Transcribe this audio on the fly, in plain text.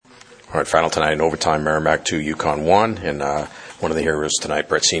All right, final tonight in overtime, Merrimack 2, Yukon 1, and one of the heroes tonight,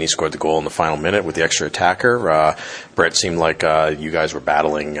 Brett Seney, scored the goal in the final minute with the extra attacker. Brett, seemed like you guys were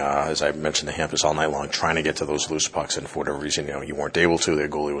battling, as I mentioned, the Hampus all night long, trying to get to those loose pucks, and for whatever reason, you weren't able to. The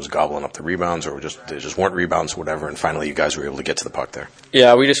goalie was gobbling up the rebounds, or they just weren't rebounds, whatever, and finally you guys were able to get to the puck there.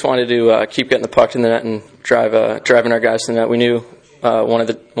 Yeah, we just wanted to keep getting the puck in the net and driving our guys to the net. We knew one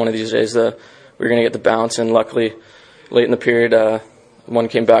of these days we were going to get the bounce, and luckily, late in the period, one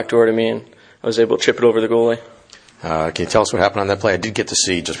came backdoor to me, and I was able to chip it over the goalie. Can you tell us what happened on that play? I did get to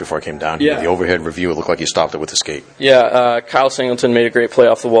see just before I came down here. The overhead review, it looked like you stopped it with the skate. Yeah, Kyle Singleton made a great play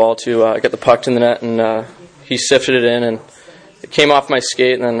off the wall to get the puck in the net, and he sifted it in, and it came off my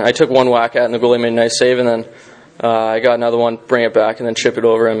skate, and then I took one whack at it, and the goalie made a nice save, and then I got another one, bring it back, and then chip it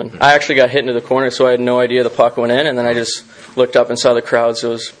over him. And I actually got hit into the corner, so I had no idea the puck went in, and then I just looked up and saw the crowd, so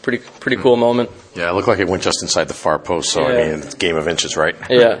it was a pretty cool moment. Yeah, it looked like it went just inside the far post, so I mean, it's a game of inches, right?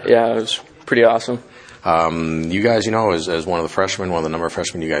 Yeah, it was pretty awesome. You guys, as one of the freshmen, one of the number of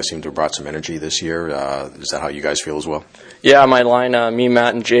freshmen, you guys seem to have brought some energy this year. Is that how you guys feel as well? Yeah, my line, me,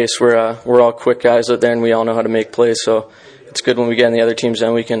 Matt, and Jace, we're all quick guys out there, and we all know how to make plays, so it's good when we get in the other team's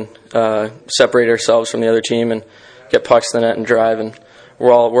end. We can separate ourselves from the other team and get pucks to the net and drive. And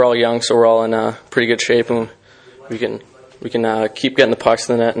we're all young, so we're all in pretty good shape, and we can keep getting the pucks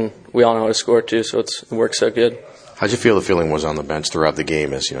to the net, and we all know how to score too. So it works out good. How'd you feel the feeling was on the bench throughout the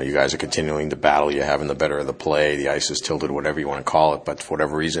game? As you guys are continuing to battle, you're having the better of the play, the ice is tilted, whatever you want to call it. But for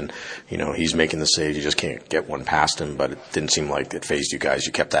whatever reason, he's making the save. You just can't get one past him. But it didn't seem like it fazed you guys.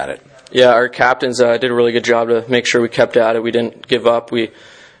 You kept at it. Yeah, our captains did a really good job to make sure we kept at it. We didn't give up. We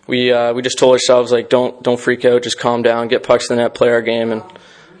just told ourselves, don't freak out, just calm down, get pucks to the net, play our game, and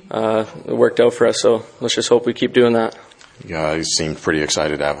it worked out for us. So let's just hope we keep doing that. Yeah, he seemed pretty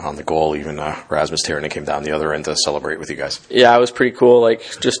excited to have on the goal. Even Rasmus Teranen came down the other end to celebrate with you guys. Yeah, it was pretty cool.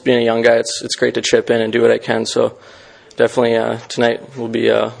 Just being a young guy, it's great to chip in and do what I can. So definitely tonight will be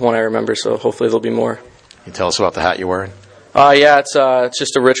one I remember. So hopefully there'll be more. Can you tell us about the hat you're wearing? Yeah, it's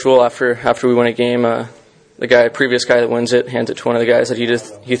just a ritual after we win a game. The previous guy that wins it hands it to one of the guys that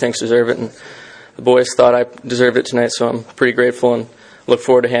he thinks deserve it, and the boys thought I deserved it tonight. So I'm pretty grateful and look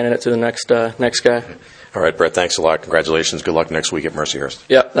forward to handing it to the next guy. All right, Brett, thanks a lot. Congratulations. Good luck next week at Mercyhurst.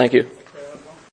 Yeah, thank you.